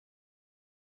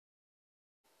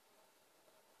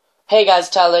Hey guys,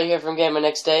 Tyler here from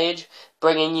GamingNextAGE,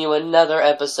 bringing you another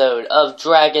episode of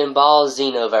Dragon Ball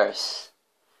Xenoverse.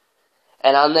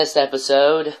 And on this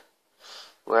episode,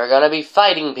 we're gonna be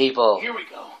fighting people. Here we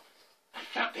go. I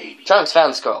found baby. Trunks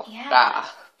found scroll. Yeah.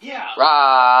 Ah. Yeah.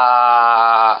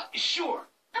 Rah. Sure.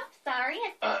 I'm sorry.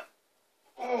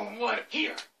 Oh, what?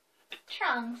 Here.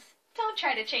 Trunks, don't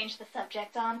try to change the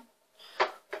subject on.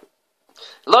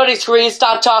 Loading screen,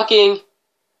 stop talking.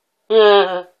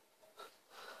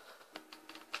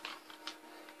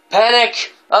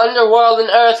 Panic! Underworld and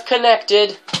Earth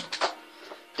connected.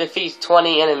 Defeat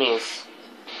 20 enemies.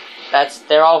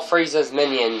 They're all Frieza's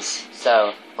minions,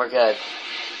 so we're good.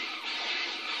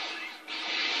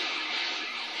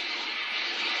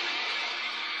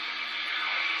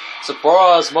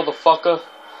 Surprise, motherfucker.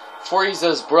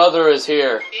 Frieza's brother is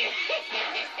here.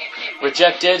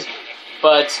 Rejected,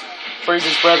 but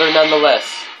Frieza's brother nonetheless.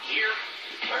 Here,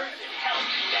 Earth and Hell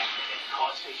connected and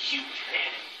caused a huge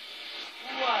panic.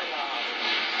 What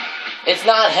It's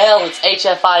not hell, it's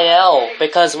HFIL,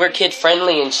 because we're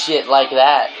kid-friendly and shit like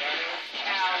that.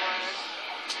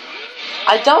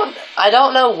 I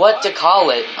don't know what to call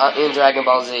it in Dragon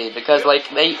Ball Z, because like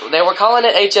they were calling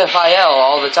it HFIL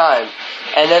all the time,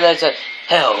 and then there's a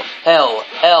hell,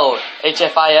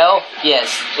 HFIL,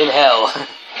 yes, in hell.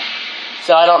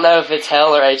 So I don't know if it's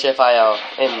hell or HFIL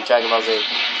in Dragon Ball Z.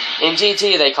 In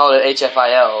GT they called it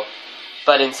HFIL,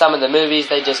 but in some of the movies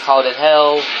they just called it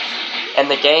hell. And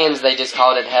the games, they just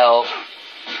called it hell.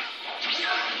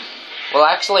 Well,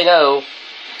 actually, no.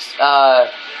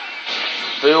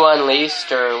 Boo Unleashed,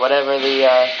 or whatever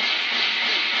the,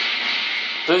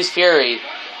 Boo's Fury.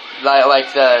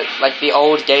 Like the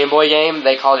old Game Boy game,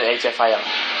 they called it HFIL.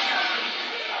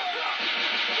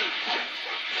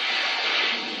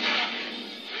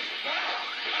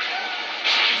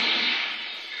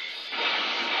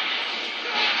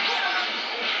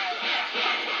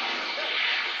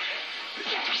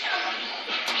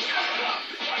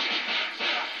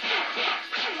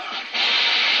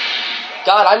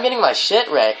 God, I'm getting my shit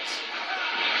wrecked.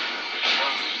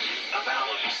 about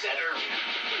what you said earlier?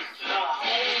 The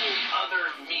whole other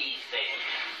me thing.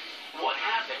 What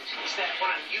happened is that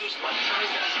when I used my time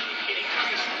machine, it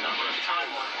increased the number of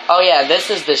timelines. Oh yeah, this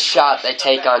is the shot they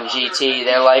take on GT.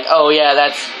 They're like, oh yeah,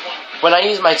 that's... When I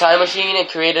used my time machine, it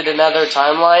created another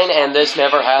timeline, and this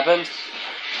never happened.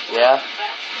 Yeah.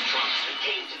 Trunks that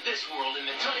came to this world in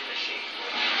the time machine.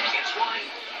 It's why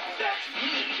that's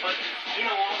me, but, you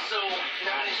know, also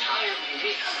not entirely me. You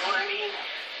know what I mean?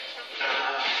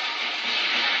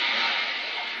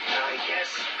 I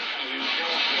guess you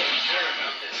don't really care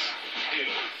about this, do you?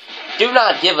 Do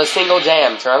not give a single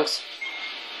damn, Trunks.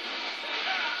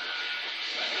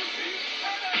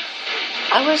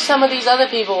 I wish some of these other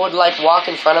people would, like, walk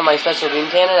in front of my special beam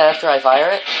cannon after I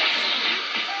fire it.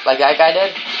 Like that guy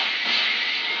did.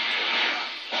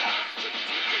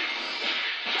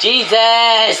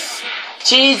 Jesus!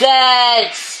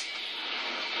 Jesus!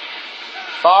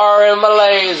 Fire in my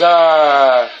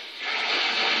laser!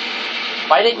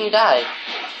 Why didn't you die?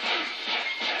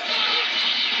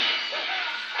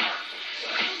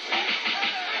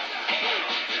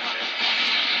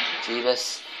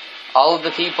 Jeebus. All of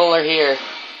the people are here.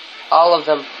 All of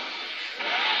them.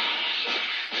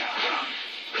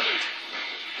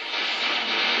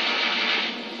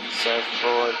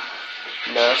 Surfboard.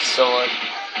 Nerf sword.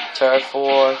 Turf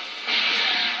war.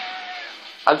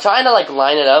 I'm trying to like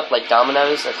line it up like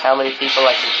dominoes of how many people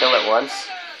I can kill at once.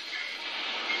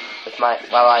 With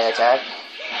while I attack.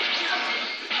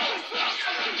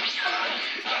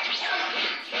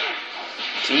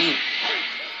 Gee.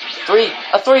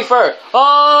 A three-fer!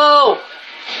 Oh!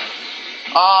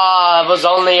 Ah, it was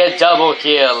only a double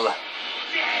kill. I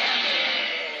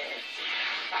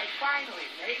finally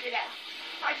made it out.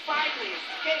 I finally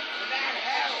escaped from that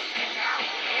hell. And now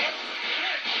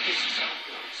this is how it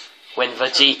goes.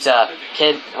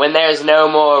 When there's no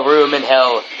more room in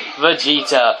hell,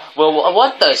 Vegeta. Well,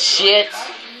 what the shit?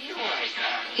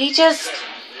 He just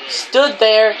stood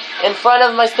there in front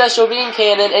of my special beam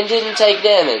cannon and didn't take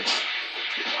damage.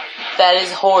 That is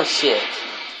horseshit.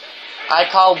 I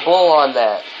call bull on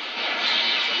that.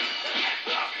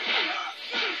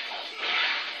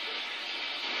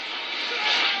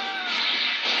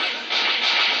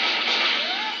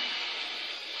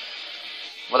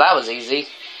 Well, that was easy.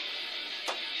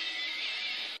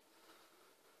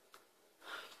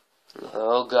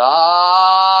 Oh,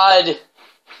 God!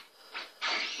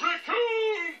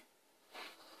 Raccoon!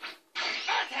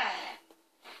 Attack!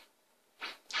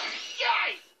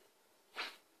 Yikes!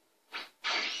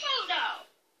 Oh no!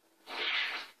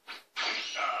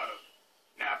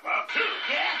 Nappa!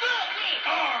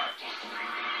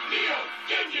 Yeah?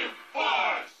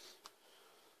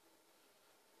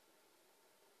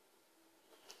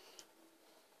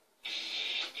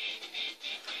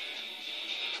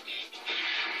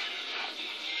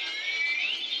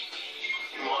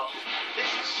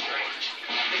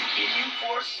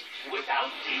 Force without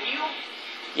Genyu?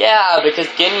 Yeah, because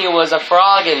Genyu was a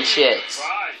frog and shit.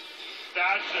 Right.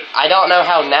 That's it. I don't know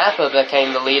how Nappa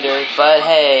became the leader, but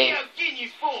hey,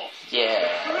 Genyu's force.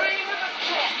 yeah. Cream of the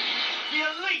crop. The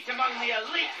elite among the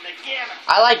elite in the galaxy.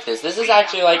 I like this. This is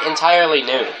actually, like, entirely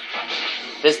new.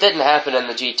 This didn't happen in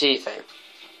the GT thing.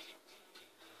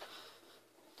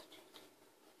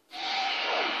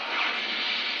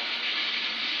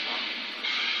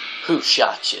 Who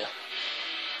shot you?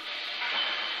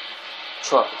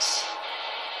 Trunks.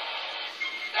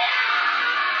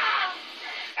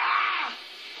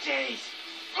 Jace,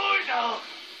 Gordo,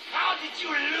 how did you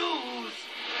lose?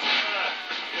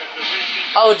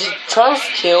 Oh, did Trunks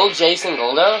kill Jason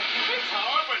Goldo? It's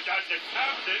hard when that's the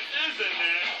captain, isn't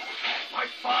it? My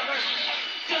father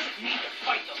doesn't need to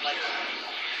fight the legend.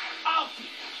 I'll beat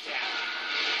him down.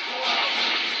 Whoa.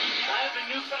 I have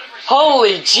a newfound respect.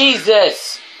 Holy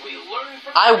Jesus! We learn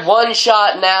from I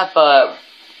one-shot Nappa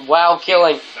while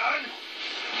killing... son.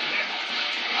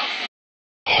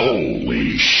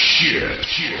 Holy shit.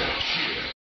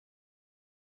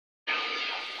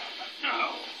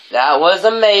 No. That was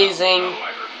amazing. I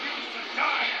refuse to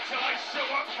die until I show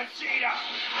up Vegeta.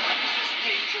 This is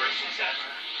dangerous as ever.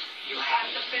 You have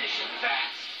to finish him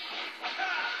fast.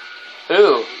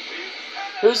 Who?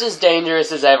 Who's as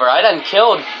dangerous as ever? I done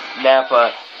killed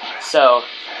Nappa, so...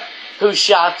 Who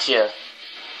shot you?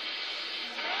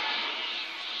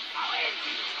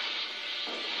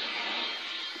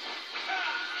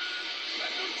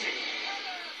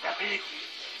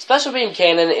 Special Beam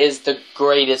Cannon is the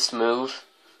greatest move.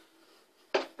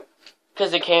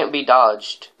 Because it can't be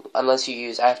dodged unless you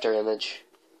use After Image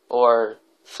or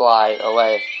fly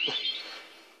away.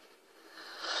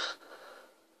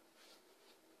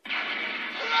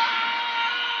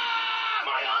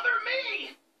 My other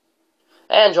me!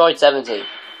 Android 17.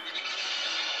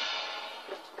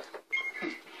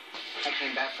 I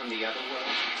came back from the other world,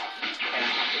 and I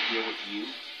have to deal with you.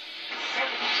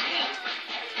 17.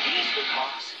 He's the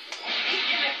boss. He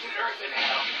connected Earth and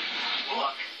Hell.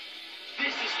 Look,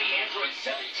 this is the Android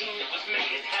 17 that was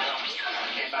made in Hell.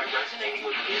 And by resonating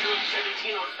with the Android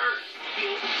 17 on Earth, he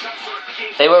opens up sort of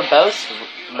gateway. They were both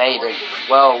made in...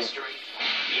 Well, The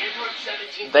Android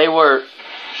 17 they were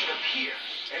should appear.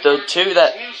 the two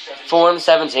that formed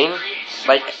 17.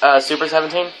 Like, Super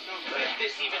 17. But if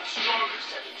this even stronger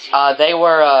 17 They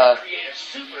were, create a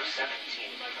Super 17,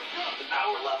 the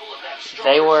power level of that stronger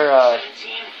They were, Super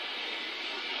 17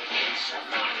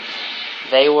 insurmountable.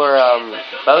 they were,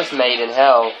 both made in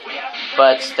Hell.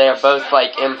 But they're both,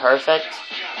 like, imperfect.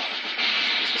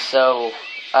 So,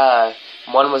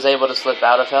 one was able to slip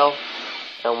out of Hell,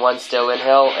 and one's still in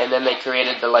Hell, and then they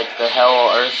created the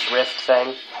Hell-Earth rift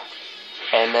thing,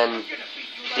 and then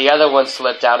the other one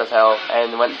slipped out of Hell,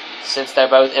 and since they're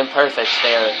both imperfect,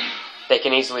 they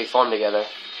can easily form together.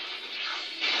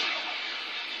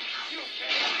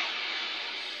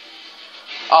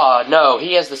 Aw, no,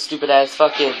 he has the stupid-ass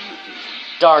fucking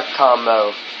dark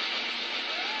combo.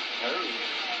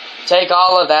 Take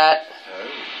all of that.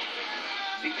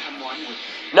 Become one with me.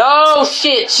 No!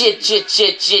 Shit!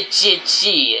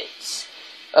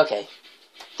 Okay.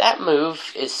 That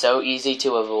move is so easy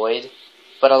to avoid,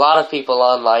 but a lot of people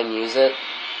online use it.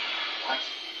 What?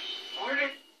 Where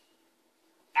did...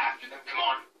 After them, come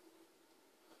on.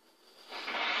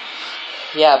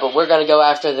 Yeah, but we're gonna go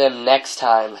after them next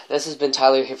time. This has been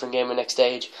Tyler here from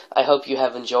GamingNextAGE. I hope you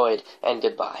have enjoyed, and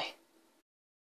goodbye.